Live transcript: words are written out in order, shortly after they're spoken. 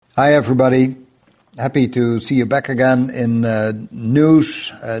Hi, everybody. Happy to see you back again in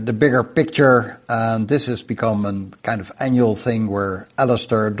news, the bigger picture. And this has become a kind of annual thing where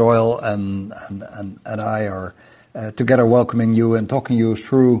Alistair Doyle and I are together welcoming you and talking you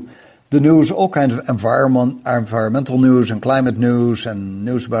through the news, all kinds of environmental news and climate news and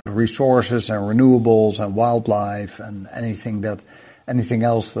news about resources and renewables and wildlife and anything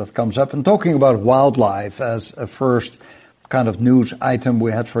else that comes up. And talking about wildlife as a first kind of news item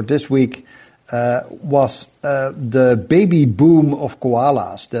we had for this week was the baby boom of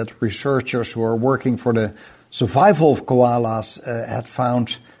koalas that researchers who are working for the survival of koalas had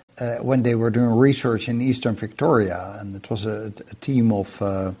found when they were doing research in eastern Victoria. And it was a team of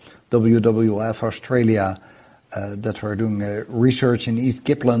WWF Australia that were doing research in East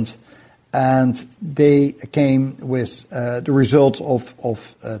Gippsland. And they came with the results of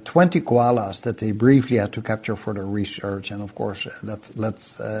 20 koalas that they briefly had to capture for their research. And of course,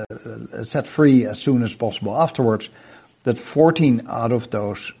 let's set free as soon as possible afterwards. That 14 out of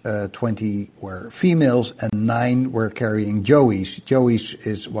those 20 were females and 9 were carrying joeys. Joeys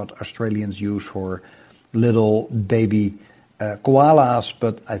is what Australians use for little baby koalas,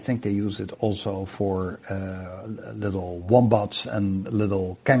 but I think they use it also for little wombats and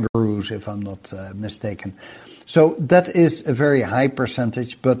little kangaroos, if I'm not mistaken. So that is a very high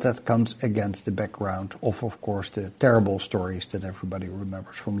percentage, but that comes against the background of course, the terrible stories that everybody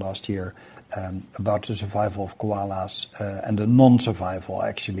remembers from last year about the survival of koalas and the non-survival,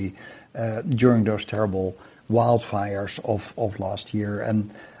 actually, during those terrible wildfires of last year. And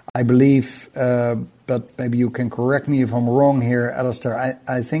I believe, but maybe you can correct me if I'm wrong here, Alistair,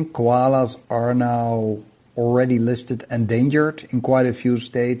 I think koalas are now already listed endangered in quite a few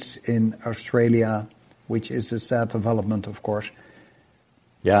states in Australia, which is a sad development, of course.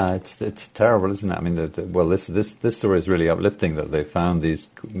 Yeah, it's terrible, isn't it? I mean, this story is really uplifting that they found these,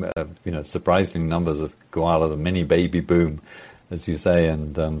 surprising numbers of koalas, a mini baby boom, as you say,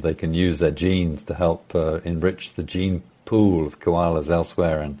 and they can use their genes to help enrich the gene pool of koalas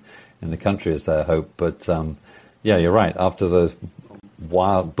elsewhere and in the country is their hope. But yeah, you're right. After those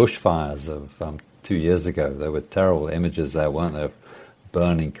wild bushfires of 2 years ago, there were terrible images there, weren't there?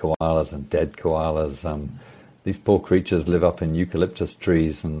 Burning koalas and dead koalas. These poor creatures live up in eucalyptus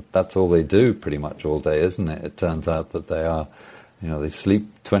trees, and that's all they do pretty much all day, isn't it? It turns out that they are, they sleep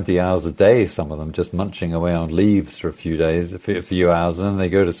 20 hours a day, some of them, just munching away on leaves for a few hours, and then they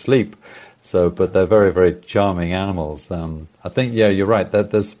go to sleep. So, but they're very, very charming animals. I think, yeah, you're right.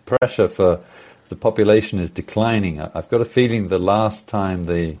 That there's pressure for the population is declining. I've got a feeling the last time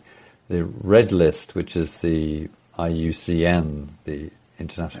the Red List, which is the IUCN, the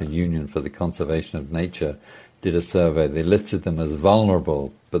International Union for the Conservation of Nature, did a survey. They listed them as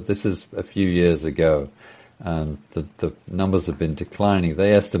vulnerable, but this is a few years ago, and the numbers have been declining.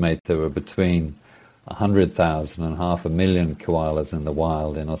 They estimate there were between 100,000 and 500,000 koalas in the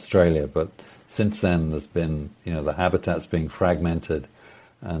wild in Australia, but since then there's been, the habitat's being fragmented,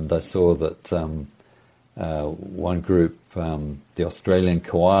 and I saw that one group, the Australian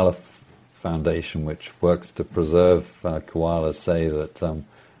Koala Foundation, which works to preserve koalas, say that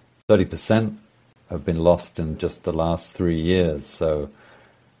 30% have been lost in just the last 3 years. So,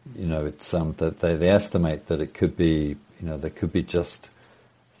 it's that they estimate that it could be, there could be just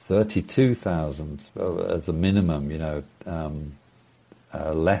 32,000 as a minimum,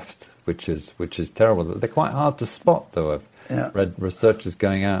 left, which is terrible. They're quite hard to spot, though. I've read researchers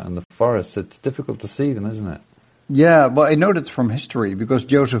going out in the forest. It's difficult to see them, isn't it? Yeah, well, I know that from history because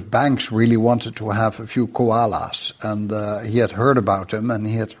Joseph Banks really wanted to have a few koalas, and he had heard about them, and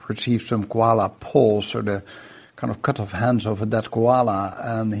he had received some koala paws, or the kind of cut-off hands of a dead koala,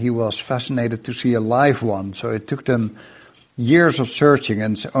 and he was fascinated to see a live one. So it took them years of searching,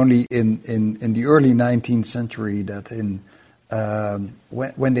 and it's only in the early 19th century that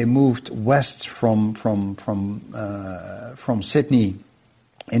when they moved west from Sydney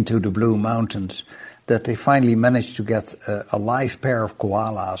into the Blue Mountains, that they finally managed to get a live pair of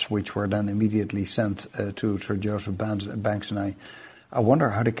koalas, which were then immediately sent to Sir Joseph Banks. And I wonder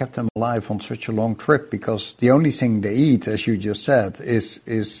how they kept them alive on such a long trip, because the only thing they eat, as you just said, is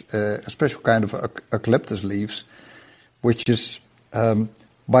a special kind of eucalyptus leaves, which is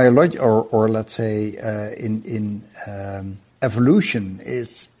biological, or let's say in evolution,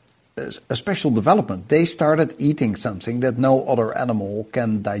 it's a special development. They started eating something that no other animal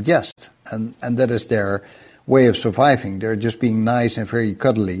can digest, and that is their way of surviving. They're just being nice and very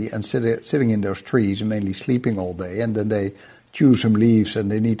cuddly and sitting in those trees and mainly sleeping all day, and then they chew some leaves,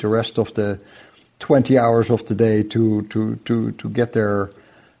 and they need the rest of the 20 hours of the day to get their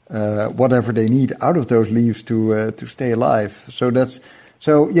whatever they need out of those leaves to stay alive. So that's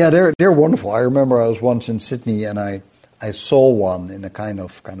So yeah, they're wonderful. I remember I was once in Sydney and I saw one in a kind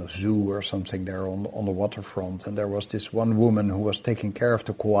of zoo or something there on the waterfront, and there was this one woman who was taking care of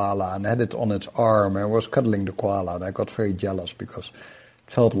the koala and had it on its arm and was cuddling the koala, and I got very jealous because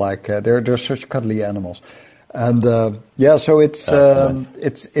it felt like they're such cuddly animals. And so it's a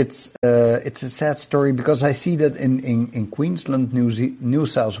sad story because I see that in Queensland, New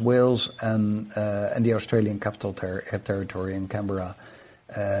South Wales, and the Australian Capital Territory in Canberra,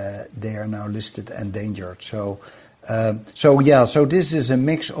 they are now listed endangered. So this is a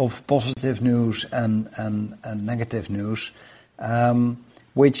mix of positive news and negative news,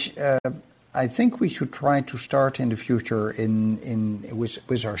 which I think we should try to start in the future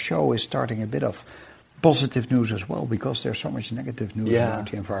with our show is starting a bit of positive news as well, because there's so much negative news about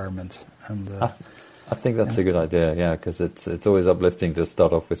the environment. And I think that's a good idea, because it's always uplifting to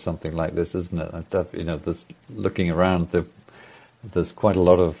start off with something like this, isn't it? There's looking around, there's quite a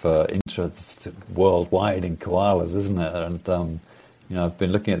lot of interest worldwide in koalas, isn't it? And I've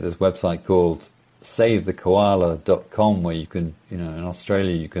been looking at this website called SaveTheKoala.com, where you can, in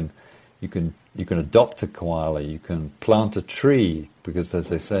Australia, you can adopt a koala, you can plant a tree, because as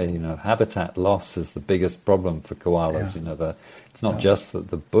they say, habitat loss is the biggest problem for koalas. Yeah. It's not just that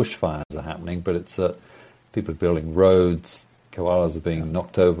the bushfires are happening, but it's that people are building roads. Koalas are being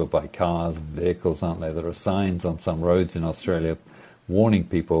knocked over by cars and vehicles, aren't they? There are signs on some roads in Australia warning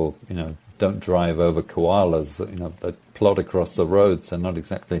people, don't drive over koalas. They plod across the roads. They're not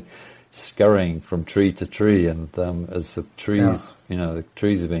exactly scurrying from tree to tree, and as the trees, the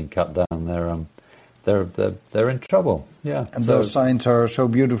trees are being cut down, they're in trouble. Yeah, and those signs are so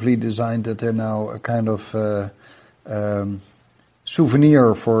beautifully designed that they're now a kind of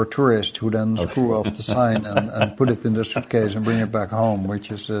souvenir for tourists who then screw off the sign and put it in their suitcase and bring it back home,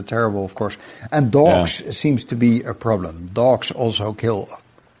 which is terrible, of course. And dogs seems to be a problem. Dogs also kill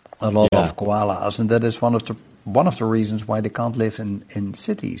a lot of koalas, and that is one of the reasons why they can't live in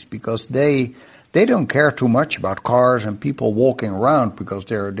cities, because they don't care too much about cars and people walking around, because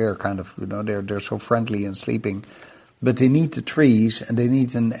they're kind of they're so friendly and sleeping. But they need the trees, and they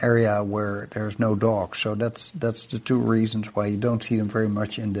need an area where there's no dogs. So that's the two reasons why you don't see them very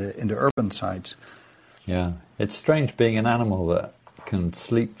much in the urban sites. Yeah, it's strange being an animal that can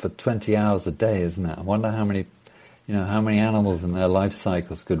sleep for 20 hours a day, isn't it? I wonder how many animals in their life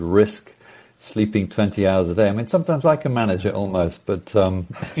cycles could risk sleeping 20 hours a day. I mean, sometimes I can manage it almost, but there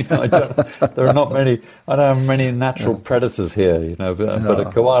are not many. I don't have many natural predators here, But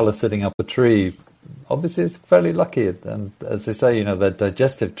a koala sitting up a tree, obviously, is fairly lucky. And as they say, their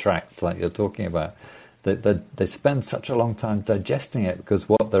digestive tracts, like you're talking about, they spend such a long time digesting it, because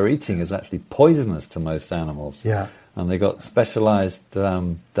what they're eating is actually poisonous to most animals. Yeah. And they got specialized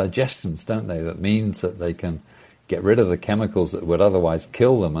digestions, don't they? That means that they can get rid of the chemicals that would otherwise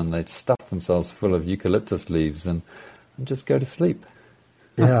kill them, and they stuff themselves full of eucalyptus leaves and just go to sleep.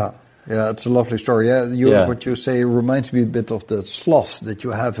 Yeah, it's a lovely story. What you say reminds me a bit of the sloths that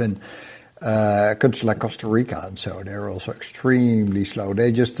you have in countries like Costa Rica, and so they're also extremely slow.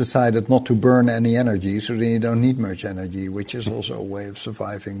 They just decided not to burn any energy, so they don't need much energy, which is also a way of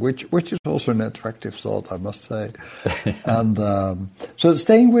surviving, which is also an attractive thought, I must say. And so,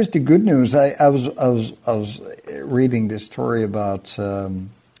 staying with the good news, I was reading this story about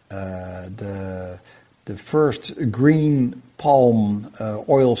the first green palm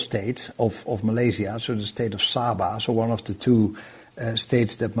oil state of Malaysia, so the state of Sabah, so one of the two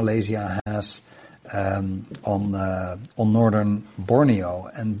states that Malaysia has on northern Borneo,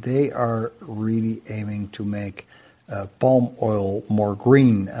 and they are really aiming to make palm oil more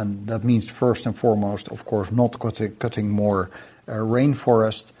green, and that means first and foremost, of course, not cutting more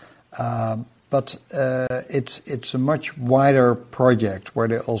rainforest, but it's a much wider project where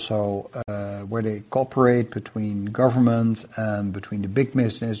they also where they cooperate between government and between the big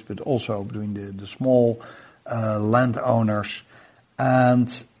business, but also between the small landowners. And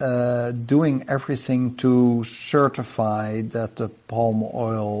doing everything to certify that the palm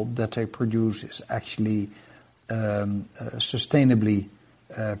oil that they produce is actually sustainably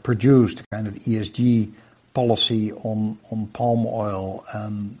produced, kind of ESG policy on palm oil.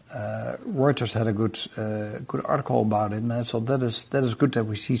 And Reuters had a good article about it, and I thought that is good that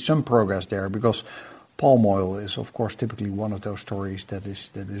we see some progress there, because palm oil is, of course, typically one of those stories that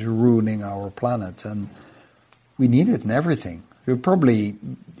is ruining our planet, and we need it in everything. You probably,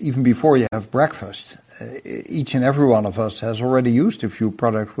 even before you have breakfast, each and every one of us has already used a few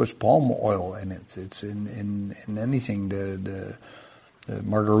products with palm oil in it. It's in anything, the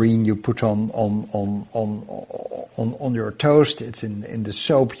margarine you put on your toast. It's in the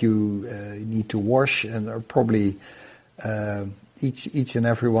soap you need to wash, and are probably each and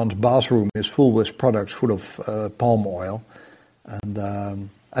everyone's bathroom is full with products full of palm oil. And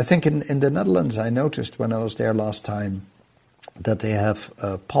I think in the Netherlands, I noticed when I was there last time that they have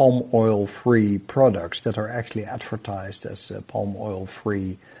palm oil-free products that are actually advertised as palm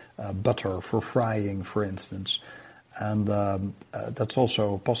oil-free butter for frying, for instance. And that's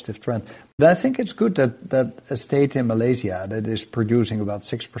also a positive trend. But I think it's good that a state in Malaysia that is producing about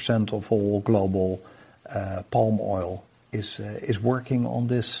 6% of all global palm oil is working on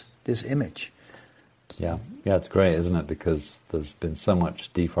this image. Yeah, it's great, isn't it? Because there's been so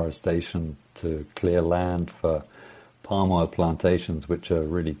much deforestation to clear land for palm oil plantations, which are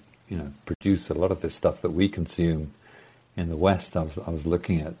really, produce a lot of this stuff that we consume in the West. I was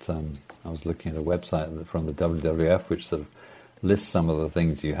looking at a website from the WWF, which sort of lists some of the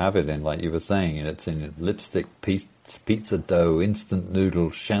things you have it in, like you were saying. It's in lipstick, pizza dough, instant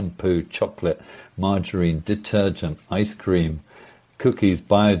noodles, shampoo, chocolate, margarine, detergent, ice cream, cookies,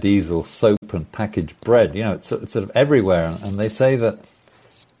 biodiesel, soap, and packaged bread. It's sort of everywhere. And they say that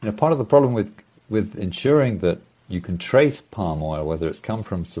part of the problem with ensuring that you can trace palm oil, whether it's come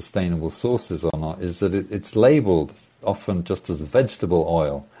from sustainable sources or not, is that it's labelled often just as vegetable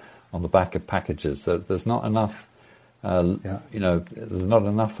oil on the back of packages. So there's not enough, there's not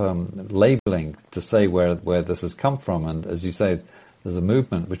enough labelling to say where this has come from. And as you say, there's a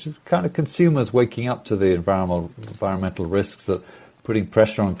movement which is kind of consumers waking up to the environmental risks, that putting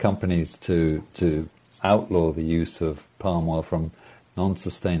pressure on companies to outlaw the use of palm oil from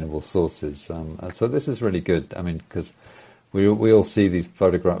non-sustainable sources. So this is really good. I mean, because we all see these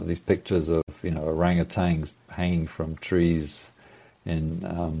pictures of orangutans hanging from trees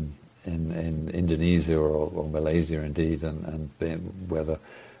in Indonesia or Malaysia, indeed, and where the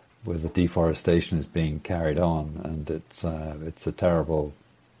deforestation is being carried on, and it's a terrible.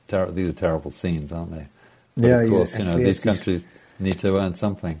 These are terrible scenes, aren't they? But of course, these countries need to earn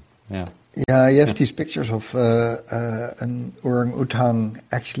something. Yeah. Yeah, you have these pictures of an orangutan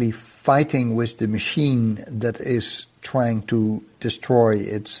actually fighting with the machine that is trying to destroy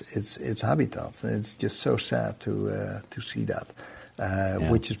its habitat. It's just so sad to see that,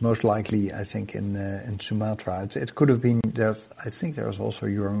 which is most likely, I think, in Sumatra. It could have been. I think there was also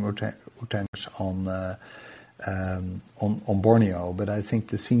orangutans on Borneo, but I think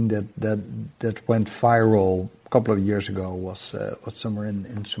the scene that went viral a couple of years ago was somewhere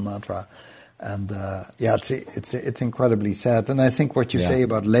in Sumatra, and it's incredibly sad. And I think what you say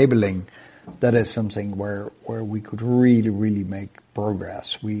about labeling, that is something where we could really make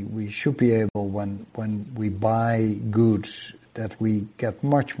progress. We should be able, when we buy goods, that we get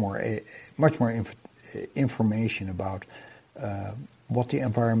much more information about what the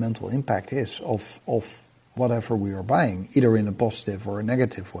environmental impact is of whatever we are buying, either in a positive or a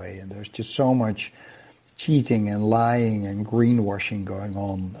negative way. And there's just so much cheating and lying and greenwashing going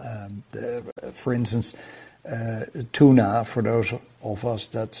on. For instance, tuna, for those of us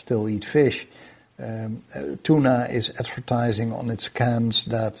that still eat fish, tuna is advertising on its cans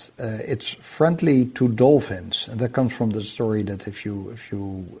that it's friendly to dolphins. And that comes from the story that if you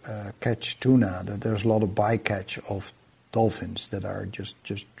catch tuna, that there's a lot of bycatch of dolphins that are just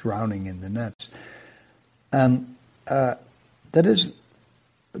drowning in the nets. And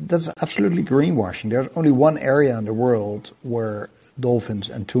that's absolutely greenwashing. There's only one area in the world where dolphins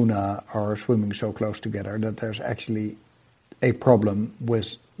and tuna are swimming so close together that there's actually a problem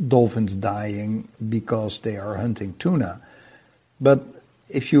with dolphins dying because they are hunting tuna. But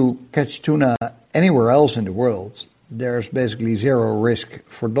if you catch tuna anywhere else in the world, there's basically zero risk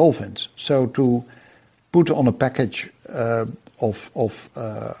for dolphins. So to put on a package of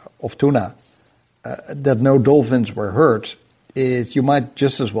tuna that no dolphins were hurt, is you might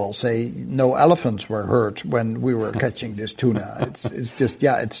just as well say no elephants were hurt when we were catching this tuna. It's just,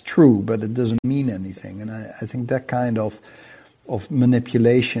 it's true, but it doesn't mean anything. And I think that kind of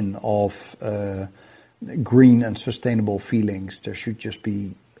manipulation of green and sustainable feelings, there should just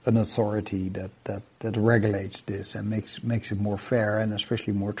be an authority that regulates this and makes it more fair and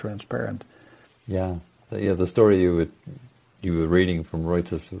especially more transparent. Yeah, the story you were reading from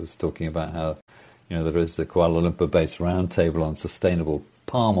Reuters was talking about how there is the Kuala Lumpur-based roundtable on sustainable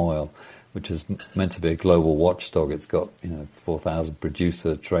palm oil, which is meant to be a global watchdog. It's got 4,000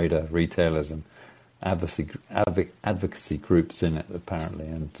 producer, trader, retailers, and advocacy groups in it, apparently.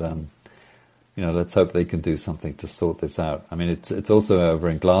 And let's hope they can do something to sort this out. I mean, it's also over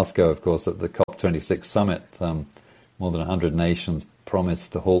in Glasgow, of course, at the COP26 summit. More than 100 nations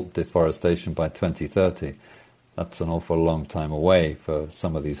promised to halt deforestation by 2030. That's an awful long time away for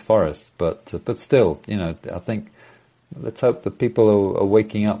some of these forests, but still, I think let's hope that people are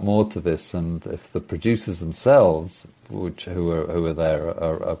waking up more to this, and if the producers themselves, who are there,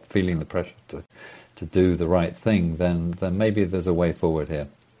 are feeling the pressure to do the right thing, then maybe there's a way forward here.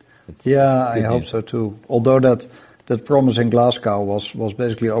 I hope so too. Although that promise in Glasgow was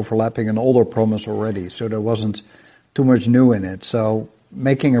basically overlapping an older promise already, so there wasn't too much new in it. So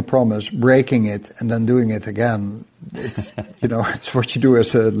making a promise, breaking it, and then doing it again, it's it's what you do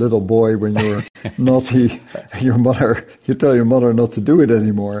as a little boy when you're naughty. You tell your mother not to do it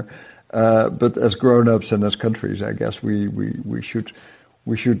anymore. But as grown-ups and as countries, I guess we should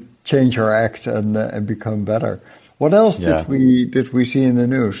change our act and become better. What else did we see in the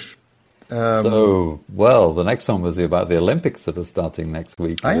news? The next one was about the Olympics that are starting next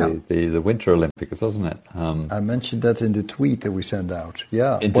week. The Winter Olympics, wasn't it? I mentioned that in the tweet that we sent out.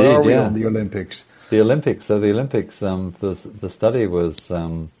 Yeah. Indeed, where are we on the Olympics? The Olympics. So the Olympics, the study was,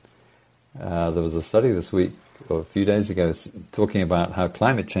 there was a study this week, or a few days ago, talking about how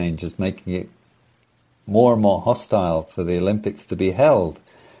climate change is making it more and more hostile for the Olympics to be held.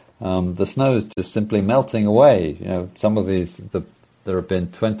 The snow is just simply melting away. Some of these, there have been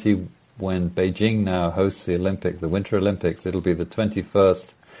 20, when Beijing now hosts the Olympics, the Winter Olympics, it'll be the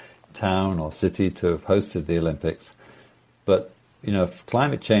 21st town or city to have hosted the Olympics. But, if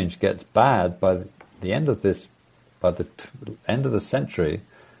climate change gets bad by the end of end of the century,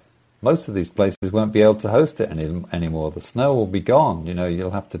 most of these places won't be able to host it anymore. The snow will be gone.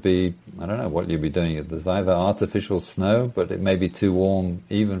 You'll have to be, I don't know what you'll be doing. There's either artificial snow, but it may be too warm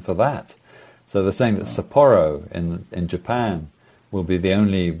even for that. So they're saying that Sapporo in Japan will be the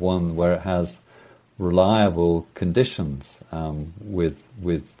only one where it has reliable conditions with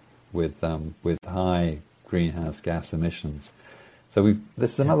high greenhouse gas emissions. So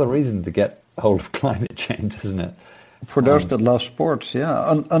this is another reason to get hold of climate change, isn't it? For those that love sports,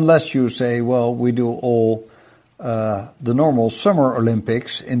 unless you say, well, we do all the normal Summer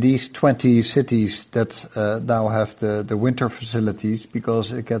Olympics in these 20 cities that now have the winter facilities,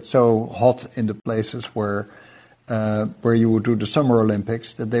 because it gets so hot in the places where you would do the Summer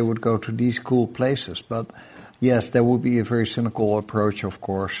Olympics, that they would go to these cool places. But yes, that would be a very cynical approach, of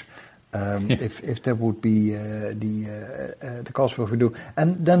course, if that would be the cost of what we do.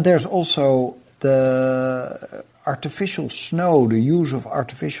 And then there's also the artificial snow. The use of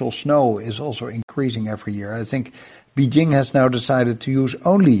artificial snow is also increasing every year. I think Beijing has now decided to use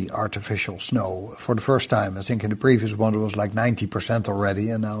only artificial snow for the first time. I think in the previous one it was like 90% already,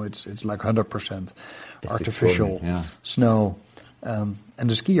 and now it's like 100% artificial snow. And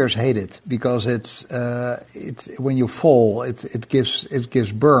the skiers hate it because it's when you fall, it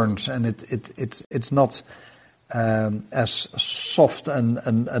gives burns, and it's not as soft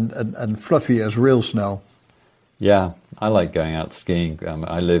and fluffy as real snow. Yeah, I like going out skiing.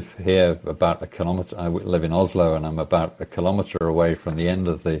 I live here about a kilometre. I live in Oslo, and I'm about a kilometre away from the end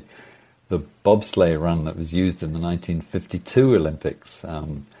of the bobsleigh run that was used in the 1952 Olympics.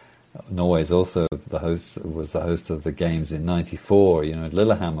 Norway is also was the host of the games in '94. At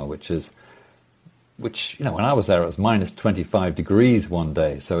Lillehammer, which when I was there, it was minus 25 degrees one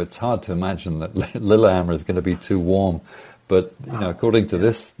day. So it's hard to imagine that Lillehammer is going to be too warm. But according to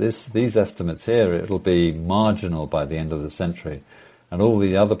these estimates here, it'll be marginal by the end of the century, and all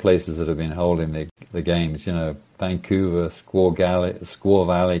the other places that have been holding the games, Vancouver, Squaw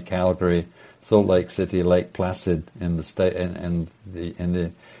Valley, Calgary, Salt Lake City, Lake Placid in the state, in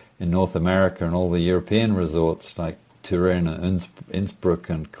North America, and all the European resorts like Turin and Innsbruck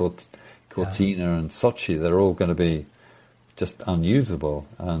and Cortina and Sochi, they're all going to be just unusable.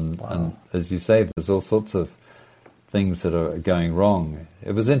 And as you say, there's all sorts of things that are going wrong.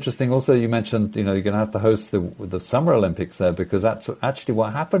 It was interesting also, you mentioned, you're going to have to host the Summer Olympics there, because that's actually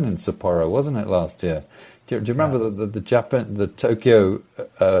what happened in Sapporo, wasn't it, last year? Do you remember the Tokyo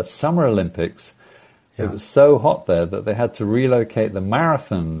Summer Olympics? Yeah. It was so hot there that they had to relocate the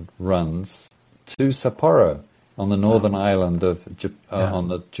marathon runs to Sapporo on the northern island of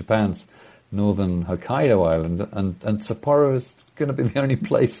on Japan's northern Hokkaido island, and Sapporo is going to be the only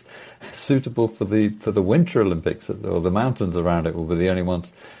place suitable for the Winter Olympics, or the mountains around it will be the only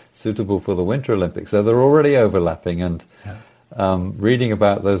ones suitable for the Winter Olympics. So they're already overlapping. And reading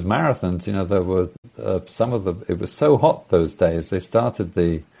about those marathons, there were it was so hot those days. They started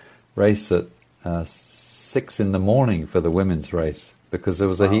the race at 6 a.m. for the women's race, because there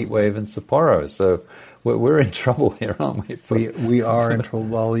was a heat wave in Sapporo. So we're in trouble here, aren't we? We are in trouble.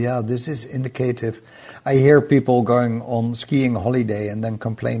 Well, yeah, this is indicative. I hear people going on skiing holiday and then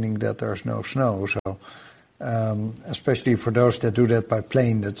complaining that there's no snow. So, especially for those that do that by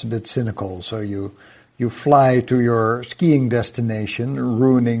plane, that's a bit cynical. So you you fly to your skiing destination,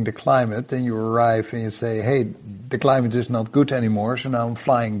 ruining the climate. Then you arrive and you say, "Hey, the climate is not good anymore, so now I'm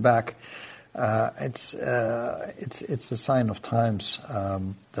flying back." It's a sign of times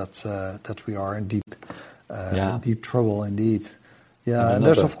that we are in deep trouble indeed. Yeah, and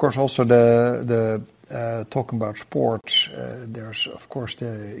there's of course also the talking about sports. There's of course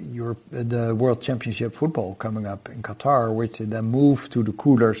the World Championship football coming up in Qatar, which then moved to the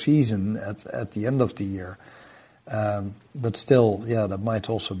cooler season at the end of the year. But still, yeah, that might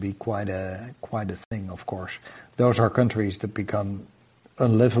also be quite a thing. Of course, those are countries that become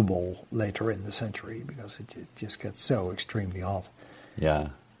unlivable later in the century because it just gets so extremely hot. Yeah,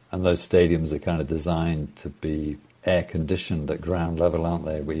 and those stadiums are kind of designed to be air conditioned at ground level, aren't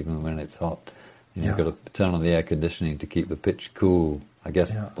they? Even when it's hot, you've got to turn on the air conditioning to keep the pitch cool. I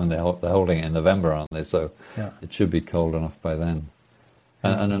guess when they're holding it in November, aren't they? So it should be cold enough by then.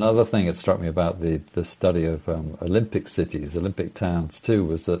 And another thing that struck me about the study of Olympic cities, Olympic towns too,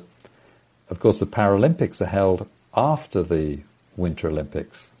 was that, of course, the Paralympics are held after the Winter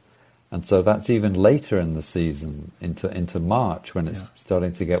Olympics, and so that's even later in the season into March when it's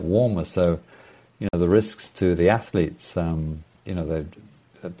starting to get warmer. So, the risks to the athletes, the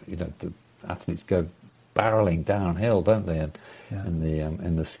athletes go barreling downhill, don't they? And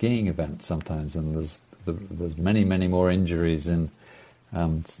in the skiing events sometimes, and there's many more injuries in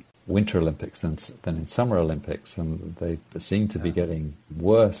Winter Olympics than in Summer Olympics, and they seem to be getting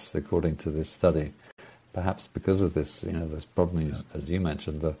worse according to this study. Perhaps because of this, this problem, as you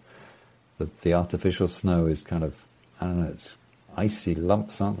mentioned, the artificial snow is kind of, I don't know, it's icy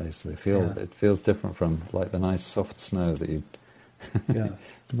lumps, aren't they? So it feels different from like the nice soft snow that you. It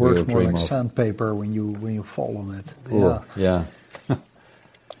works more like sandpaper when you fall on it. Ooh, yeah.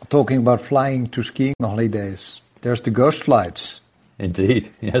 Talking about flying to skiing holidays, there's the ghost flights.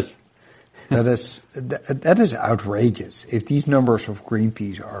 Indeed, yes. That is outrageous. If these numbers of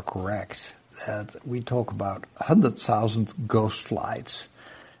Greenpeace are correct, that we talk about 100,000 ghost flights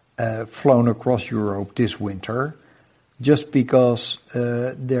flown across Europe this winter, just because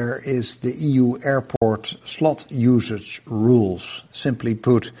there is the EU airport slot usage rules. Simply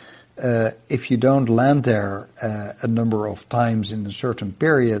put, if you don't land there a number of times in a certain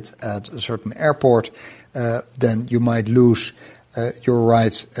period at a certain airport, then you might lose your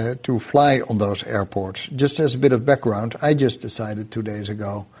right to fly on those airports. Just as a bit of background, I just decided 2 days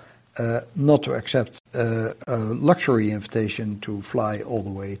ago not to accept a luxury invitation to fly all the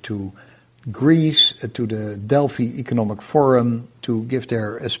way to Greece, to the Delphi Economic Forum, to give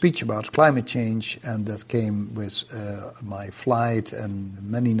there a speech about climate change, and that came with my flight and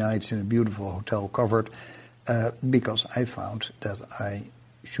many nights in a beautiful hotel covered, because I found that I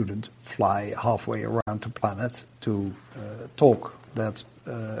shouldn't fly halfway around the planet to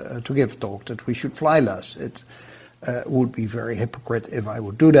give a talk that we should fly less. It would be very hypocrite if I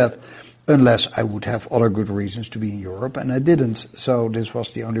would do that, unless I would have other good reasons to be in Europe, and I didn't. So this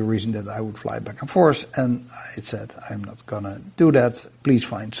was the only reason that I would fly back and forth, and I said, I'm not going to do that. Please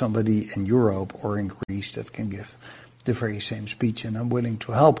find somebody in Europe or in Greece that can give the very same speech, and I'm willing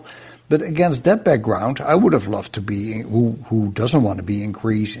to help. But against that background, I would have loved to be, who doesn't want to be in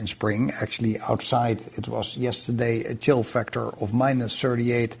Greece in spring? Actually, outside, it was yesterday a chill factor of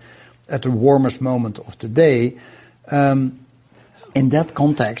 -38 at the warmest moment of the day. In that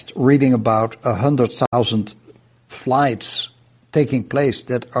context, reading about 100,000 flights taking place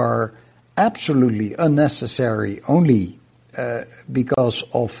that are absolutely unnecessary only because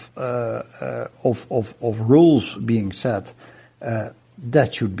of rules being set,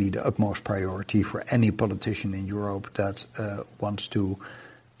 that should be the utmost priority for any politician in Europe that wants to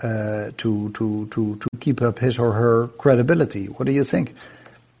keep up his or her credibility. What do you think?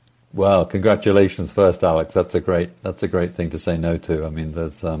 Well, congratulations first, Alex. That's a great thing to say no to. I mean,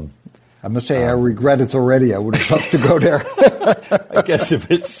 there's. I must say, I regret it already. I would have loved to go there. I guess if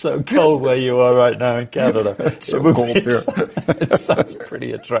it's so cold where you are right now in Canada, it's so cold here. It sounds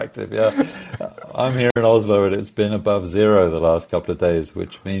pretty attractive. Yeah, I'm here in Oslo, and it's been above zero the last couple of days,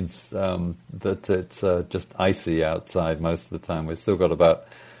 which means that it's just icy outside most of the time. We've still got about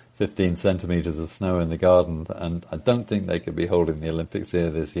 15 centimeters of snow in the garden, and I don't think they could be holding the Olympics here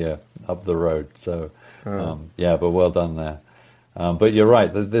this year up the road. So, but well done there. But you're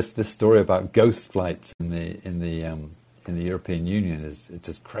right. This story about ghost flights in the European Union is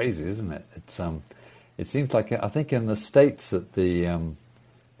just crazy, isn't it? It seems like, I think in the States that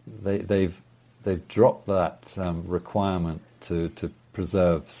they've dropped that requirement to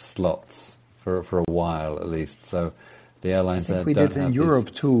preserve slots for a while at least. So. The airlines I think we did in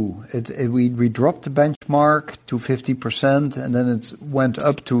Europe too. We dropped the benchmark to 50%, and then it went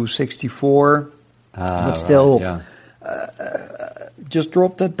up to 64%. but still, right, just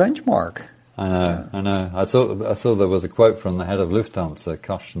dropped that benchmark. I know. I saw there was a quote from the head of Lufthansa,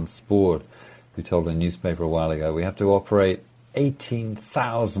 Carsten Spohr, who told a newspaper a while ago, we have to operate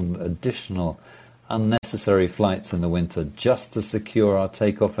 18,000 additional unnecessary flights in the winter just to secure our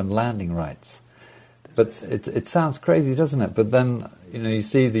takeoff and landing rights. But it sounds crazy, doesn't it? But then, you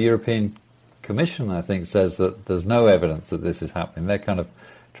see the European Commission, I think, says that there's no evidence that this is happening. They're kind of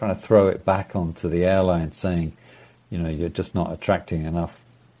trying to throw it back onto the airlines, saying, you're just not attracting enough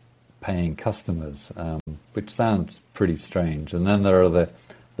paying customers, which sounds pretty strange. And then there are the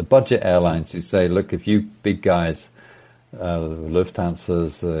budget airlines who say, look, if you big guys,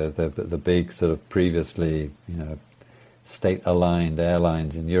 Lufthansa's, the big sort of previously, state-aligned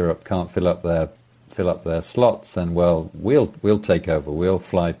airlines in Europe can't fill up their slots, then we'll take over. We'll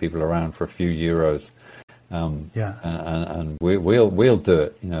fly people around for a few euros, and we'll do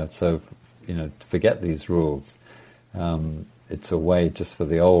it. So forget these rules. It's a way just for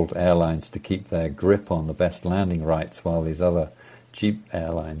the old airlines to keep their grip on the best landing rights while these other cheap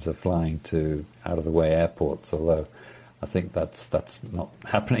airlines are flying to out-of-the-way airports, although I think that's not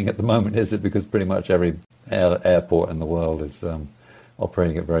happening at the moment, is it? Because pretty much every airport in the world is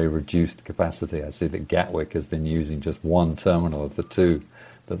operating at very reduced capacity. I see that Gatwick has been using just one terminal of the two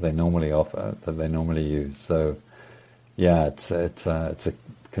that they normally use. So, yeah, it's a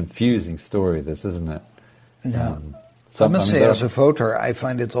confusing story, this, isn't it? Yeah. I must say, as a voter, I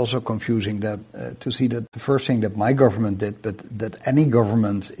find it also confusing that to see that the first thing that my government did, but that any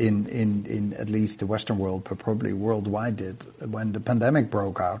government in at least the Western world, but probably worldwide did, when the pandemic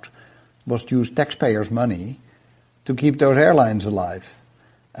broke out, was to use taxpayers' money to keep those airlines alive.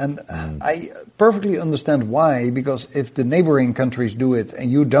 And I perfectly understand why, because if the neighboring countries do it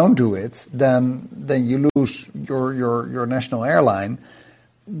and you don't do it, then you lose your national airline.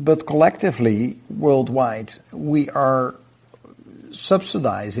 But collectively, worldwide, we are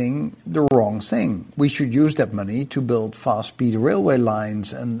subsidizing the wrong thing. We should use that money to build fast-speed railway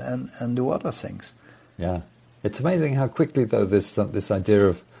lines and do other things. Yeah. It's amazing how quickly, though, this idea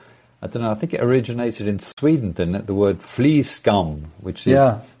of, I don't know, I think it originated in Sweden, didn't it? The word flea scum, which is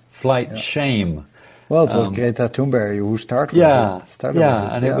flight shame. Well, it was Greta Thunberg who started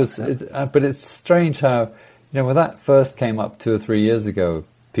with it. But it's strange how, when that first came up 2 or 3 years ago,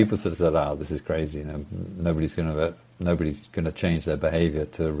 people sort of said, "Oh, this is crazy. Nobody's going to change their behaviour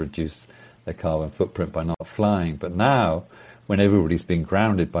to reduce their carbon footprint by not flying." But now, when everybody's been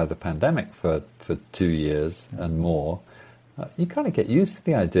grounded by the pandemic for 2 years and more, you kind of get used to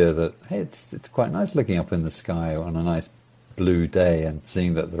the idea that, hey, it's quite nice looking up in the sky on a nice blue day and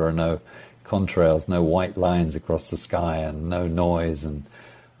seeing that there are no contrails, no white lines across the sky, and no noise. And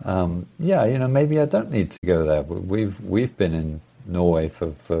maybe I don't need to go there. We've been in Norway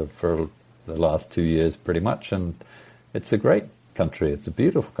for the last 2 years pretty much, and it's a great country. It's a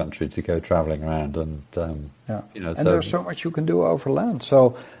beautiful country to go traveling around, and there's so much you can do over land.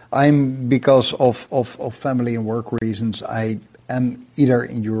 So because of family and work reasons, I am either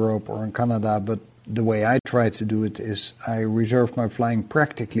in Europe or in Canada, but the way I try to do it is I reserve my flying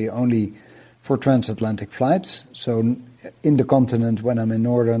practically only for transatlantic flights. So in the continent, when I'm in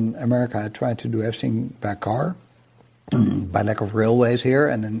Northern America, I try to do everything by car, by lack of railways here,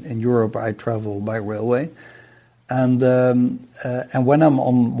 and in Europe I travel by railway. And when I'm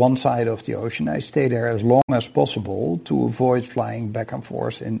on one side of the ocean, I stay there as long as possible to avoid flying back and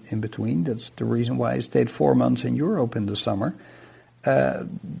forth in between. That's the reason why I stayed 4 months in Europe in the summer,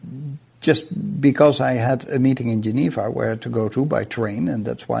 just because I had a meeting in Geneva where to go to by train, and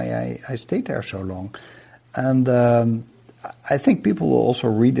that's why I stayed there so long. And I think people will also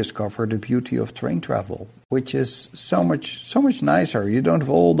rediscover the beauty of train travel, which is so much nicer. You don't have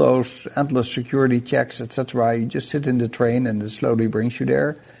all those endless security checks, etc. You just sit in the train and it slowly brings you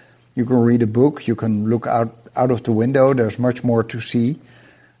there. You can read a book. You can look out of the window. There's much more to see.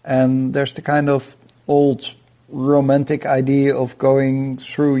 And there's the kind of old romantic idea of going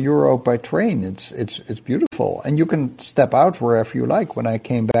through Europe by train. It's beautiful. And you can step out wherever you like. When I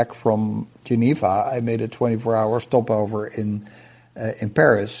came back from Geneva, I made a 24-hour stopover in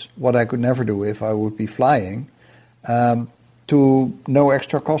Paris, what I could never do if I would be flying, to no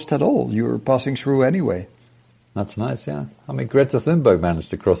extra cost at all. You're passing through anyway. That's nice, yeah. I mean, Greta Thunberg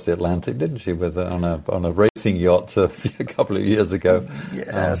managed to cross the Atlantic, didn't she, on a racing yacht a couple of years ago?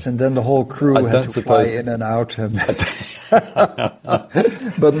 Yes, and then the whole crew had to fly in and out. And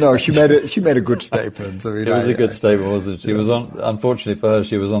but no, she made a good statement. I mean, it was a good statement, wasn't it? She was unfortunately for her,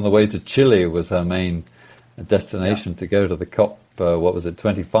 she was on the way to Chile, was her main destination to go to the COP,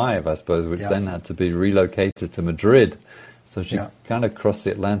 25, I suppose, which then had to be relocated to Madrid. So she kind of crossed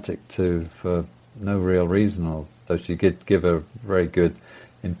the Atlantic for no real reason, although she did give a very good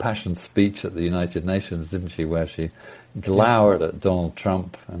impassioned speech at the United Nations, didn't she, where she glowered at Donald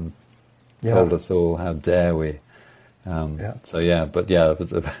Trump and told us all, how dare we. So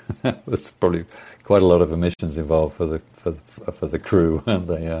it was probably quite a lot of emissions involved for the crew, and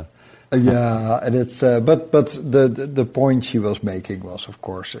they. And it's but the point she was making was, of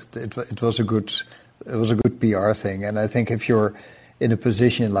course, it was a good PR thing, and I think if you're in a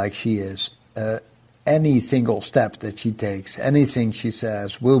position like she is, any single step that she takes, anything she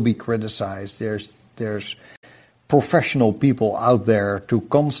says will be criticized. There's professional people out there to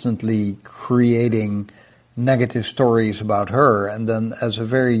constantly creating negative stories about her, and then as a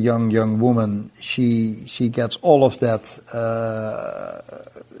very young woman, she gets all of that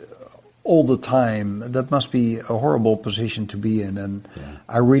all the time. That must be a horrible position to be in, and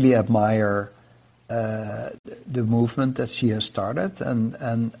I really admire the movement that she has started.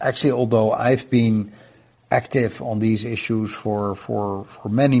 And actually, although I've been active on these issues for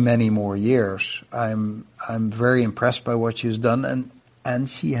many more years, I'm very impressed by what she's done, and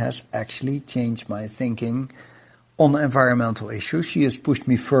she has actually changed my thinking on environmental issues. She has pushed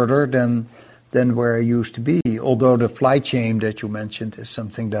me further than where I used to be. Although the flight shame that you mentioned is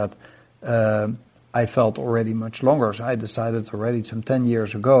something that I felt already much longer. So I decided already some 10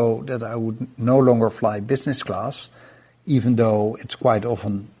 years ago that I would no longer fly business class, even though it's quite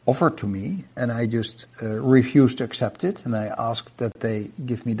often offered to me, and I just refused to accept it, and I asked that they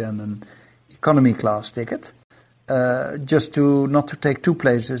give me then an economy class ticket, just not to take two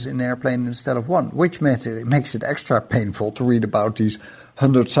places in the airplane instead of one, which makes it extra painful to read about these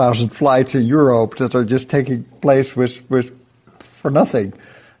 100,000 flights in Europe that are just taking place for nothing.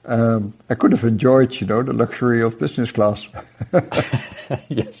 I could have enjoyed, the luxury of business class.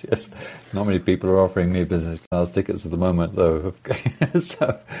 Yes. Not many people are offering me business class tickets at the moment, though.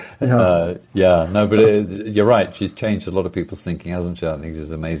 But you're right. She's changed a lot of people's thinking, hasn't she? I think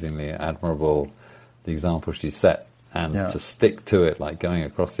it's amazingly admirable, the example she set, and to stick to it, like going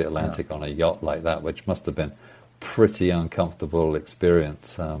across the Atlantic on a yacht like that, which must have been pretty uncomfortable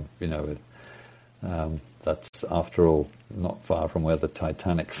experience, that's, after all, not far from where the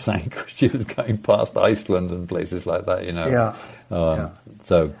Titanic sank. She was going past Iceland and places like that,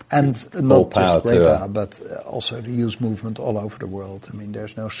 So, and not just Greta, but also the youth movement all over the world. I mean,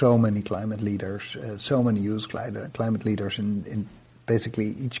 there's now so many climate leaders, so many youth climate leaders in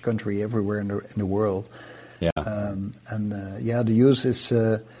basically each country, everywhere in the world. Yeah. The youth is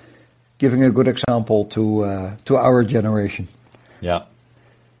giving a good example to our generation. Yeah.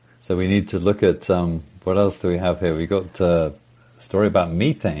 So we need to look at what else do we have here? We got a story about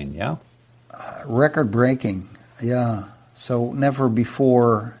methane. Yeah. Record-breaking. Yeah. So never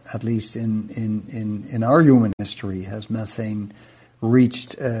before, at least in our human history, has methane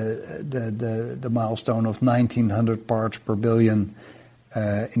reached the milestone of 1900 parts per billion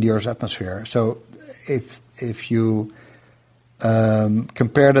in the Earth's atmosphere. So if you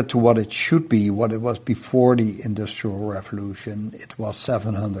compare that to what it should be, what it was before the Industrial Revolution, it was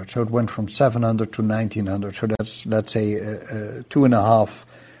 700. So it went from 700 to 1900. So that's, let's say, a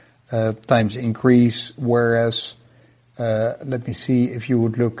 2.5 times increase. Whereas, let me see, if you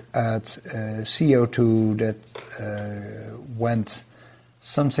would look at CO2, that went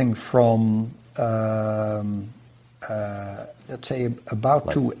something from, let's say,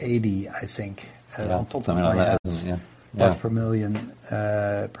 about 280, I think, on top of my head. Parts per million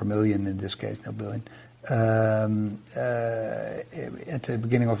in this case, no billion. At the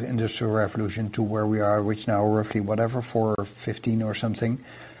beginning of the Industrial Revolution to where we are, which now roughly 415 or something.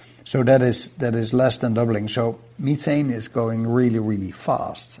 So that is less than doubling. So methane is going really, really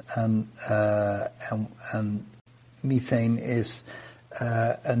fast, and methane is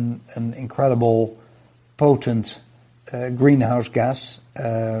an incredible, potent greenhouse gas.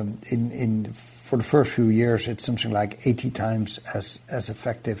 For the first few years, it's something like 80 times as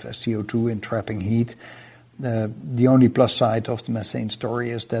effective as CO2 in trapping heat. The only plus side of the methane story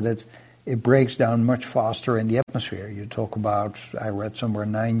is that it breaks down much faster in the atmosphere. You talk about, I read somewhere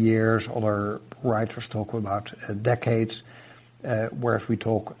 9 years, other writers talk about decades, whereas we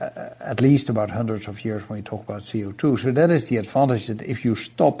talk at least about hundreds of years when we talk about CO2. So that is the advantage, that if you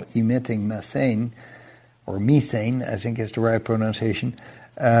stop emitting methane, or methane, I think is the right pronunciation,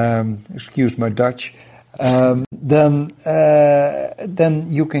 excuse my Dutch, then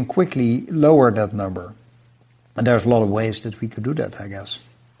you can quickly lower that number. And there's a lot of ways that we could do that, I guess.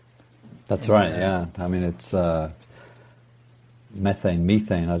 That's right, yeah. I mean, it's methane,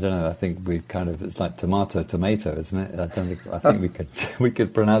 I don't know, I think we kind of, it's like tomato, isn't it? I think we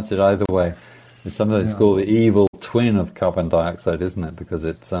could pronounce it either way. It's sometimes it's called the evil twin of carbon dioxide, isn't it? Because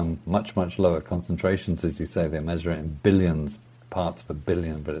it's much, much lower concentrations, as you say. They measure it in billions parts per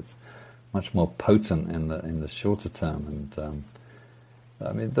billion, but it's much more potent in the shorter term. And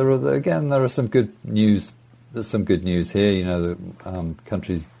I mean, there are some good news. There's some good news here. You know, the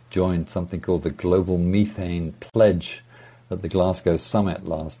countries joined something called the Global Methane Pledge at the Glasgow Summit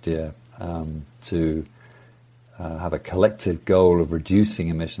last year to have a collective goal of reducing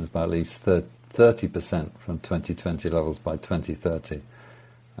emissions by at least 30% from 2020 levels by 2030.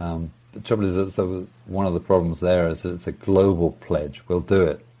 The trouble is that one of the problems there is that it's a global pledge. We'll do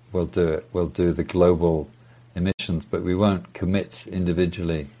it. We'll do the global emissions, but we won't commit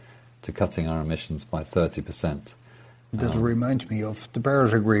individually to cutting our emissions by 30%. That reminds me of the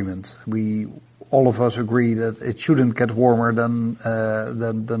Paris Agreement. All of us agree that it shouldn't get warmer than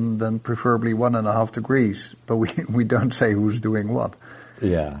preferably 1.5 degrees, but we don't say who's doing what.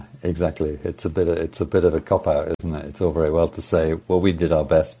 Yeah, exactly. It's a bit of a cop out, isn't it? It's all very well to say, well, we did our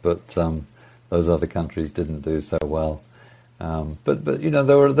best, but those other countries didn't do so well. But you know,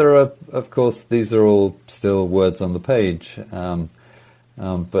 there are of course, these are all still words on the page.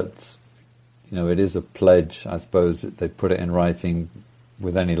 But you know, it is a pledge. I suppose they put it in writing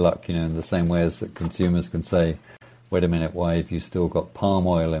with any luck, you know, in the same way as that consumers can say, wait a minute, why have you still got palm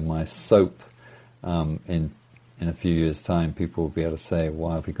oil in my soap? In a few years' time, people will be able to say,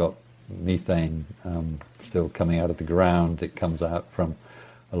 why have we got methane still coming out of the ground? It comes out from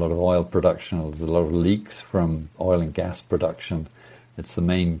a lot of oil production. There's a lot of leaks from oil and gas production. It's the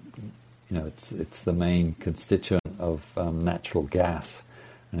main, you know, it's the main constituent of natural gas,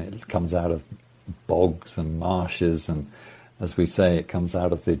 and it comes out of bogs and marshes, and as we say, it comes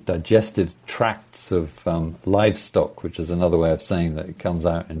out of the digestive tracts of livestock, which is another way of saying that it comes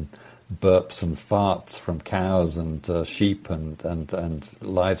out in burps and farts from cows and sheep and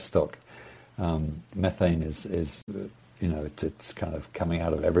livestock. Methane is you know, it's kind of coming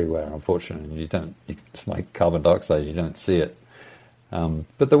out of everywhere, unfortunately. And it's like carbon dioxide, you don't see it.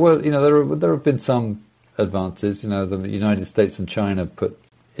 But there have been some advances. You know, the United States and China put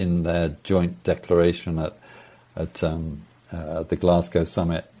in their joint declaration at the Glasgow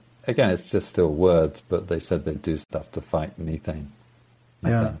summit. Again, it's just still words, but they said they'd do stuff to fight methane.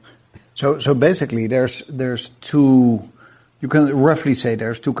 Yeah. So basically, there's two. You can roughly say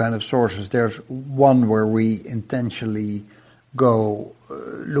there's two kind of sources. There's one where we intentionally go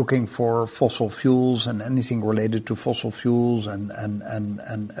looking for fossil fuels and anything related to fossil fuels and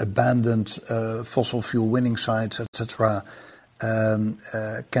abandoned fossil fuel winning sites, etc.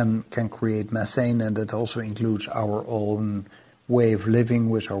 Can create methane, and that also includes our own way of living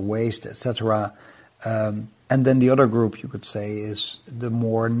with our waste, etc. And then the other group, you could say, is the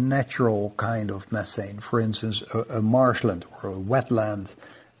more natural kind of methane. For instance, a marshland or a wetland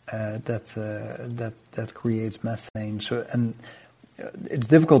that creates methane. So, and it's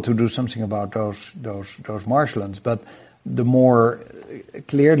difficult to do something about those marshlands, but the more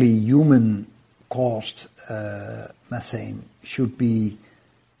clearly human-caused methane should be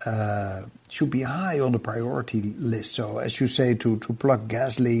high on the priority list. So, as you say, to plug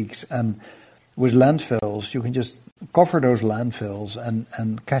gas leaks, and with landfills, you can just cover those landfills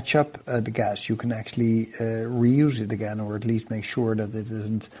and catch up the gas. You can actually reuse it again, or at least make sure that it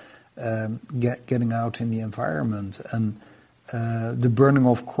isn't getting out in the environment. And the burning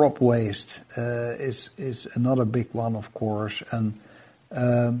of crop waste is another big one, of course. And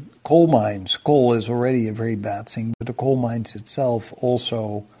coal mines. Coal is already a very bad thing, but the coal mines itself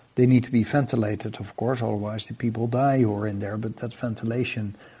also, they need to be ventilated, of course, otherwise the people die who are in there. But that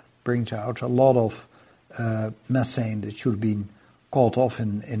ventilation brings out a lot of methane that should have been caught off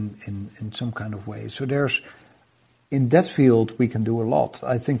in some kind of way. So in that field we can do a lot.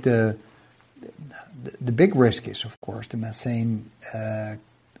 I think the big risk is, of course, the methane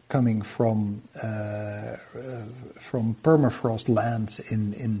coming from permafrost lands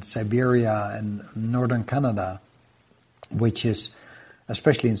in Siberia and northern Canada, which is,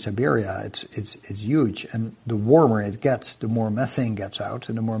 especially in Siberia, it's huge. And the warmer it gets, the more methane gets out,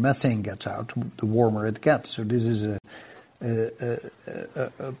 and the more methane gets out, the warmer it gets. So this is a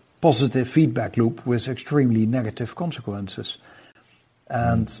positive feedback loop with extremely negative consequences.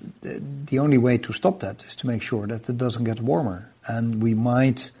 And the only way to stop that is to make sure that it doesn't get warmer. And we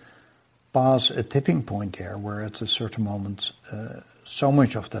might pass a tipping point there, where at a certain moment so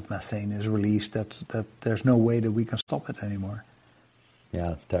much of that methane is released that there's no way that we can stop it anymore.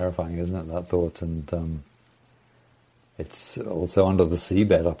 Yeah, it's terrifying, isn't it, that thought? And it's also under the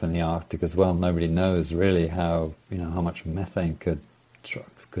seabed up in the Arctic as well. Nobody knows really how much methane could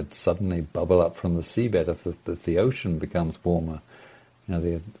suddenly bubble up from the seabed if the ocean becomes warmer.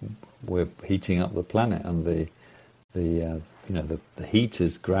 We're heating up the planet, and the heat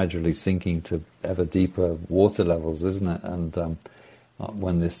is gradually sinking to ever deeper water levels, isn't it? And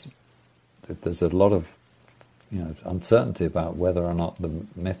there's a lot of uncertainty about whether or not the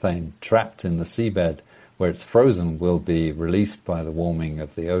methane trapped in the seabed, where it's frozen, will be released by the warming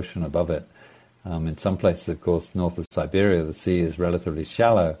of the ocean above it. In some places, of course, north of Siberia, the sea is relatively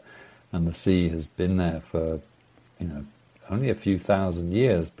shallow, and the sea has been there for only a few thousand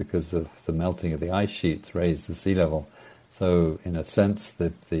years because of the melting of the ice sheets raised the sea level. So, in a sense,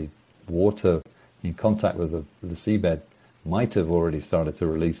 the water in contact with the seabed might have already started to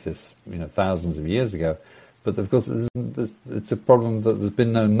release this, thousands of years ago. But of course, it's a problem that there's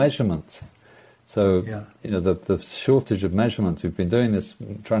been no measurement. So, the shortage of measurements, we've been doing this,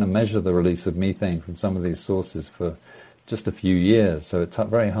 trying to measure the release of methane from some of these sources for just a few years. So it's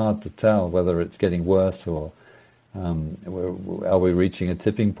very hard to tell whether it's getting worse or are we reaching a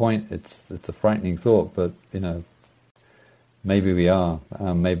tipping point. It's a frightening thought, but, maybe we are,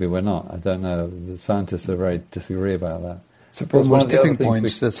 maybe we're not. I don't know. The scientists are very disagree about that. So problem with tipping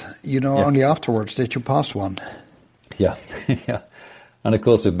points that only afterwards that you pass one. Yeah, yeah. And of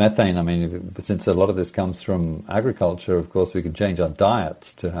course with methane, I mean, since a lot of this comes from agriculture, of course we can change our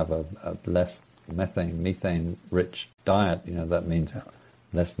diets to have a less methane-rich diet. That means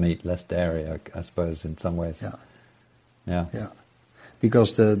less meat, less dairy, I suppose, in some ways. Yeah.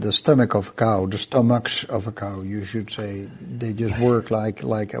 Because the stomachs of a cow, you should say, they just work like a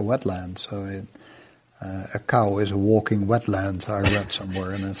wetland. So a cow is a walking wetland, I read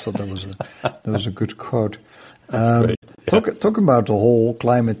somewhere, and I thought that was a good quote. Talking about the whole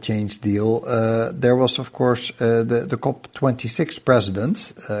climate change deal, there was, of course, the COP26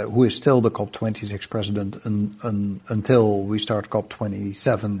 president, who is still the COP26 president until we start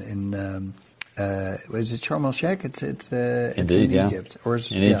COP27 in. Is it Sharm el-Sheikh? It's Indeed, in Egypt, or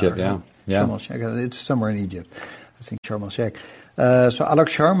is in Egypt? Yeah. Sharm el-Sheikh. It's somewhere in Egypt. I think Sharm el-Sheikh. So Alok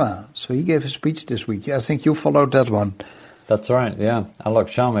Sharma. So he gave a speech this week. I think you followed that one. That's right. Yeah, Alok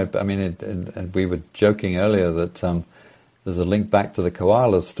Sharma. I mean, we were joking earlier that there's a link back to the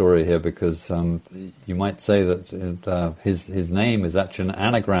Koalas story here, because you might say that his name is actually an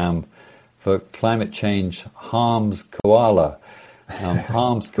anagram for climate change harms koala.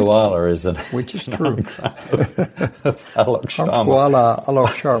 Harms koala is which is true. Of Alok Sharma. Harms koala, Alok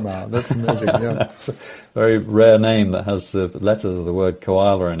Sharma. That's amazing. Yeah. It's a very rare name that has the letters of the word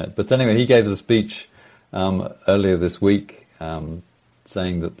koala in it. But anyway, he gave a speech earlier this week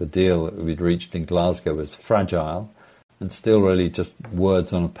saying that the deal that we'd reached in Glasgow was fragile and still really just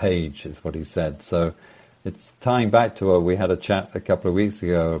words on a page, is what he said. So it's tying back to we had a chat a couple of weeks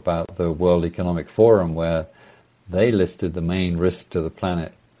ago about the World Economic Forum, where they listed the main risk to the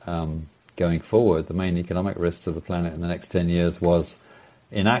planet going forward. The main economic risk to the planet in the next 10 years was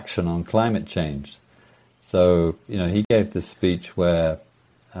inaction on climate change. So, he gave this speech where,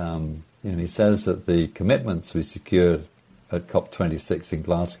 he says that the commitments we secured at COP26 in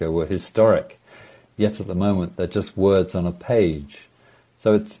Glasgow were historic, yet at the moment they're just words on a page.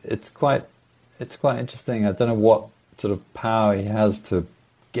 So it's quite interesting. I don't know what sort of power he has to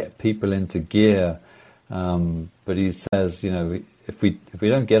get people into gear. But he says, if we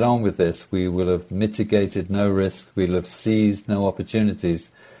don't get on with this, we will have mitigated no risk, we'll have seized no opportunities,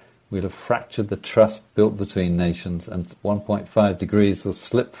 we'll have fractured the trust built between nations, and 1.5 degrees will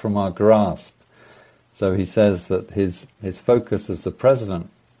slip from our grasp. So he says that his focus as the president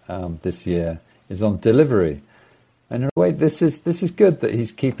this year is on delivery. And in a way, this is good that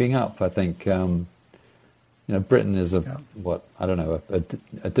he's keeping up. I think Britain is a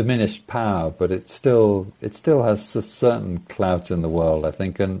diminished power, but it still has a certain clout in the world, I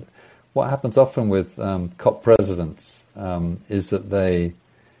think. And what happens often with COP presidents is that they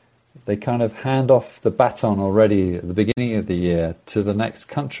kind of hand off the baton already at the beginning of the year to the next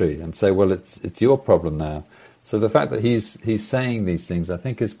country and say, well, it's your problem now. So the fact that he's saying these things, I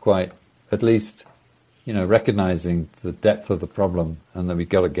think, is quite, at least, recognizing the depth of the problem, and that we've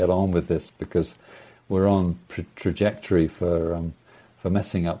got to get on with this, because we're on trajectory for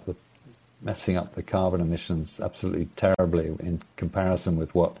messing up the carbon emissions absolutely terribly in comparison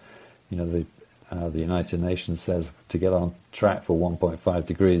with what the United Nations says. To get on track for 1.5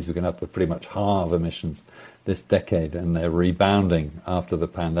 degrees, we're going to have to pretty much halve emissions this decade, and they're rebounding after the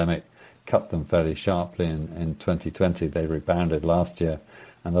pandemic cut them fairly sharply in 2020. They rebounded last year,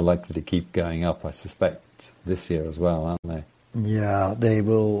 and they're likely to keep going up, I suspect, this year as well, aren't they? Yeah, they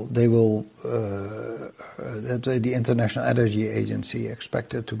will. The International Energy Agency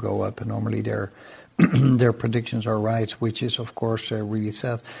expect it to go up, and normally they're their predictions are right, which is, of course, really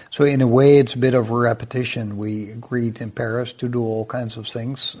sad. So in a way, it's a bit of a repetition. We agreed in Paris to do all kinds of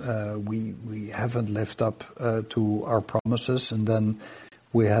things. We haven't lived up to our promises, and then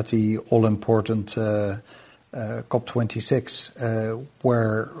we had the all-important COP26,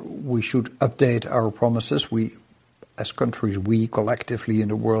 where we should update our promises. We, as countries, we collectively in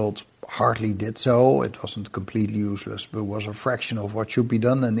the world hardly did so. It wasn't completely useless, but it was a fraction of what should be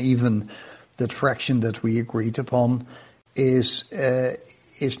done, and even that fraction that we agreed upon is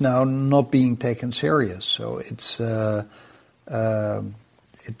now not being taken serious. So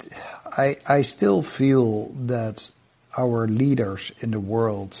I still feel that our leaders in the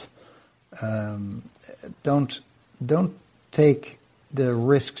world don't take the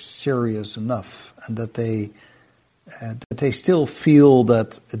risks serious enough, and that they still feel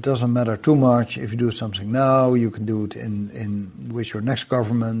that it doesn't matter too much if you do something now. You can do it with your next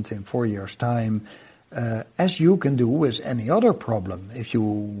government in 4 years' time, as you can do with any other problem. If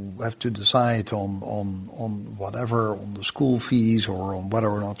you have to decide on whatever, on the school fees, or on whether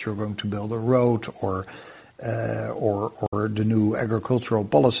or not you're going to build a road, or the new agricultural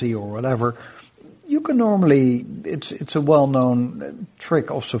policy, or whatever, you can normally, it's a well-known trick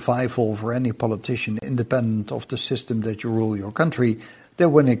of survival for any politician, independent of the system that you rule your country, that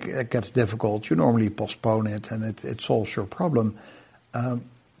when it gets difficult, you normally postpone it, and it solves your problem.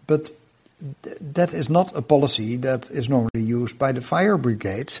 But that is not a policy that is normally used by the fire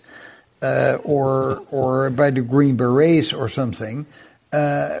brigades or by the Green Berets or something.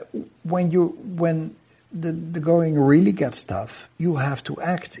 When the going really gets tough, you have to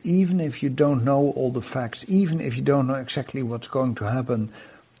act, even if you don't know all the facts, even if you don't know exactly what's going to happen.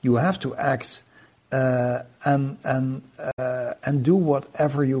 You have to act and do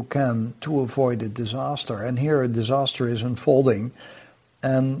whatever you can to avoid a disaster. And here a disaster is unfolding,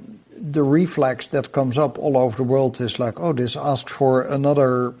 and the reflex that comes up all over the world is like, oh, this asked for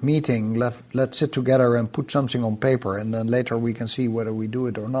another meeting. Let's sit together and put something on paper, and then later we can see whether we do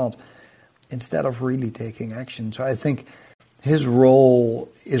it or not, instead of really taking action. So I think his role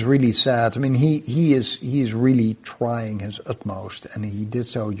is really sad. I mean, he is really trying his utmost, and he did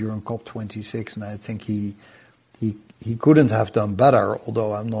so during COP26, and I think he couldn't have done better,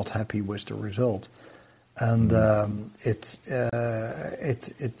 although I'm not happy with the result. And I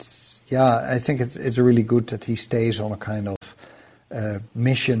think it's really good that he stays on a kind of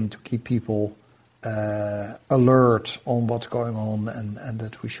mission to keep people alert on what's going on, and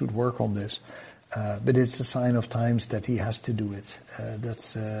that we should work on this. But it's a sign of times that he has to do it.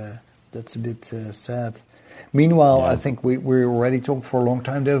 That's a bit sad. Meanwhile, yeah. I think we're already talking for a long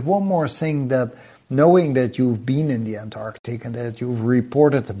time. There's one more thing, that knowing that you've been in the Antarctic and that you've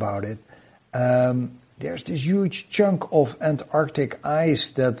reported about it, there's this huge chunk of Antarctic ice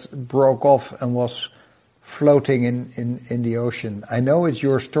that broke off and was floating in the ocean. I know it's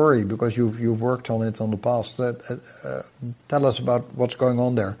your story because you've worked on it in the past. Tell us about what's going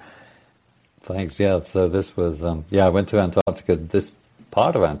on there. Thanks. Yeah. So this was I went to Antarctica. This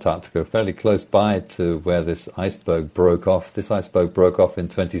part of Antarctica, fairly close by to where this iceberg broke off. This iceberg broke off in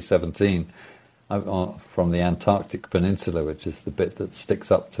 2017 from the Antarctic Peninsula, which is the bit that sticks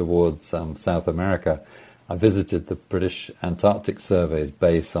up towards South America. I visited the British Antarctic Survey's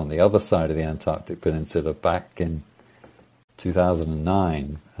base on the other side of the Antarctic Peninsula back in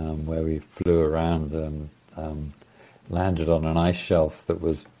 2009, where we flew around and landed on an ice shelf that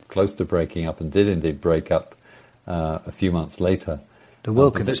was close to breaking up, and did indeed break up a few months later. The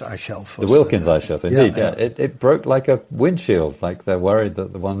Wilkins ice shelf. The Wilkins ice shelf, indeed. Yeah. It broke like a windshield. Like they're worried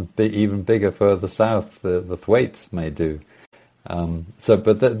that the one even bigger further south, the Thwaites, may do.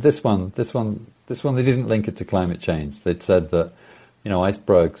 This one, they didn't link it to climate change. They'd said that,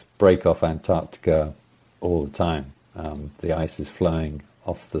 icebergs break off Antarctica all the time. The ice is flowing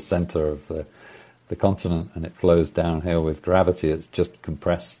off the center of the continent, and it flows downhill with gravity. It's just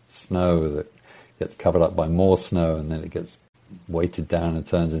compressed snow that gets covered up by more snow, and then it gets weighted down and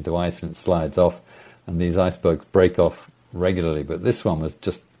turns into ice, and it slides off. And these icebergs break off regularly, but this one was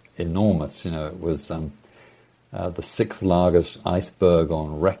just enormous. It was the sixth largest iceberg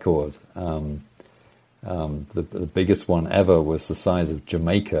on record. The biggest one ever was the size of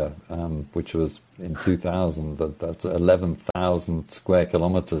Jamaica, which was in 2000. That's 11,000 square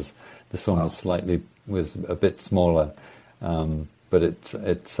kilometers. This one was a bit smaller, but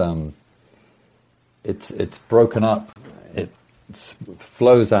it's broken up. It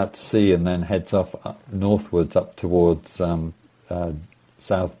flows out to sea and then heads off northwards up towards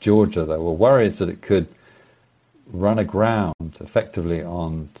South Georgia. There were worries that it could run aground effectively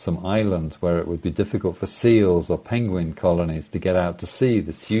on some islands where it would be difficult for seals or penguin colonies to get out to sea.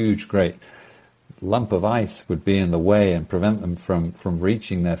 This huge, great lump of ice would be in the way and prevent them from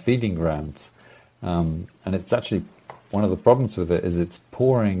reaching their feeding grounds. And it's actually one of the problems with it is it's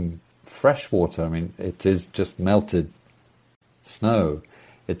pouring fresh water. I mean, it is just melted snow.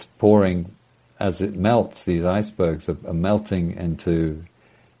 It's pouring as it melts. These icebergs are melting into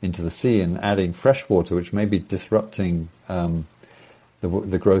the sea and adding fresh water, which may be disrupting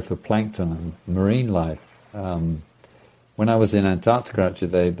the growth of plankton and marine life. When I was in Antarctica,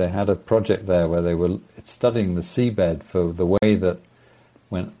 actually, they had a project there where they were studying the seabed for the way that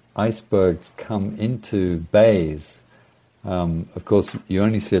when icebergs come into bays, of course, you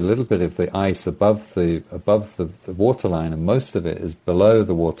only see a little bit of the ice above the waterline, and most of it is below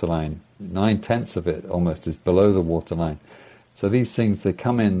the waterline. 9/10 of it almost is below the waterline. So these things, they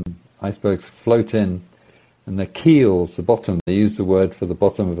come in, icebergs float in, and the keels, the bottom, they use the word for the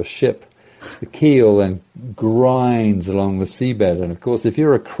bottom of a ship, the keel then grinds along the seabed. And of course, if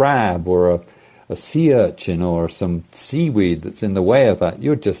you're a crab or a sea urchin or some seaweed that's in the way of that,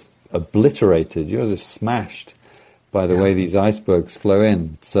 you're just obliterated. You're just smashed by the way these icebergs flow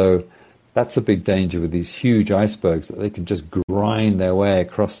in. So that's a big danger with these huge icebergs, that they can just grind their way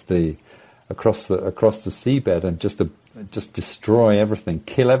across the seabed and just destroy everything,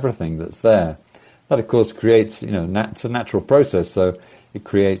 kill everything that's there. That of course creates, it's a natural process, so it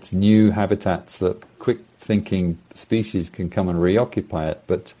creates new habitats that quick-thinking species can come and reoccupy it.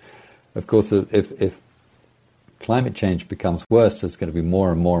 But of course, if climate change becomes worse, there's going to be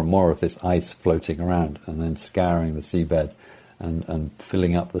more and more and more of this ice floating around and then scouring the seabed and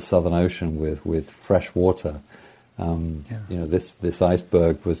filling up the Southern Ocean with fresh water. This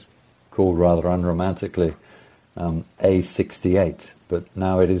iceberg was called rather unromantically A68, but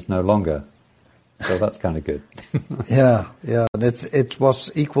now it is no longer. So that's kind of good. Yeah. It was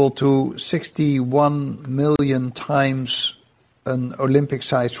equal to 61 million times an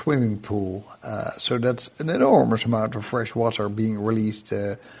Olympic-sized swimming pool. So that's an enormous amount of fresh water being released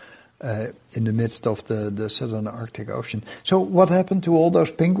in the midst of the southern Arctic Ocean. So what happened to all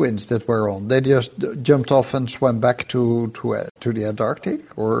those penguins that were on? They just jumped off and swam back to the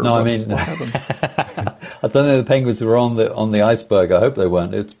Antarctic? Or no, what, I mean, what happened? I don't think the penguins were on the iceberg. I hope they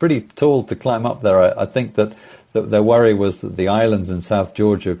weren't. It's pretty tall to climb up there. I think that their worry was that the islands in South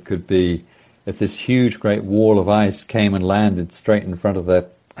Georgia could be, if this huge, great wall of ice came and landed straight in front of their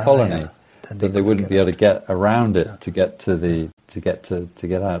colony, that they wouldn't be able to get around it to get to get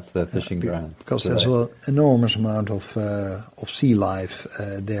out to their fishing ground. Because there's an enormous amount of sea life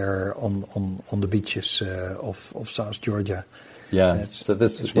there on the beaches of South Georgia. Yeah, so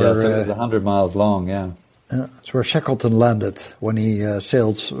this was 100 miles long. Yeah. It's where Shackleton landed when he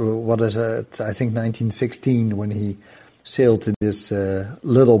sailed. I think 1916, when he sailed in this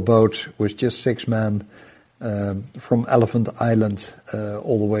little boat with just 6 men from Elephant Island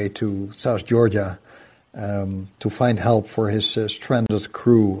all the way to South Georgia to find help for his stranded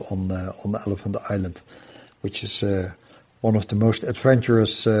crew on Elephant Island, which is one of the most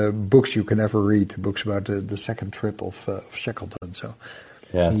adventurous books you can ever read. Books about the second trip of Shackleton. So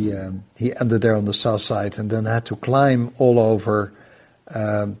yes. He ended there on the south side and then had to climb all over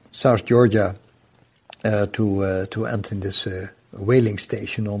South Georgia to enter this whaling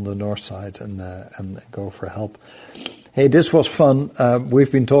station on the north side and go for help. Hey, this was fun.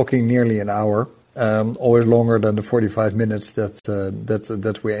 We've been talking nearly an hour, always longer than the 45 minutes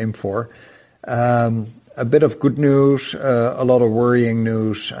that we aim for. A bit of good news, a lot of worrying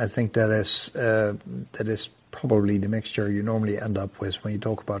news. I think that is probably the mixture you normally end up with when you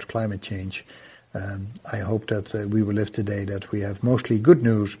talk about climate change. I hope that we will live today that we have mostly good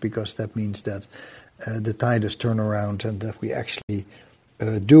news, because that means that the tide has turned around and that we actually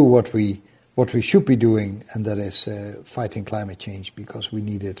do what we should be doing, and that is fighting climate change, because we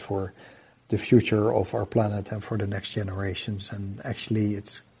need it for the future of our planet and for the next generations. And actually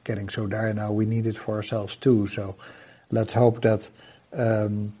it's getting so dire now, we need it for ourselves too. So let's hope that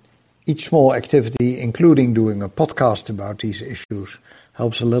each small activity, including doing a podcast about these issues,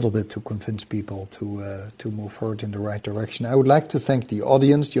 helps a little bit to convince people to move forward in the right direction. I would like to thank the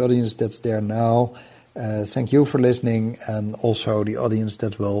audience that's there now. Thank you for listening, and also the audience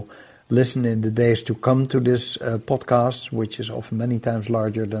that will listen in the days to come to this podcast, which is often many times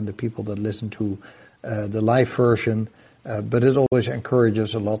larger than the people that listen to the live version. But it always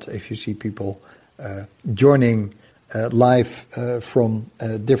encourages a lot if you see people joining live from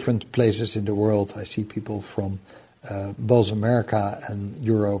different places in the world. I see people from both America and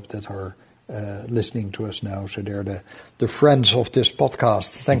Europe that are listening to us now. So they're the friends of this podcast.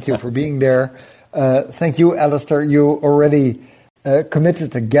 Thank you for being there. Thank you, Alistair. You already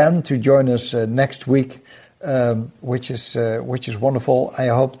committed again to join us next week. which is wonderful. I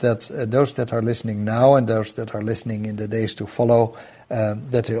hope that those that are listening now and those that are listening in the days to follow,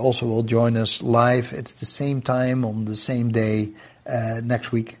 that they also will join us live. It's the same time on the same day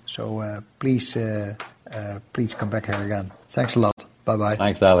next week. So please come back here again. Thanks a lot. Bye bye.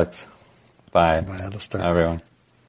 Thanks, Alex. Bye. Bye, Alistair. Everyone.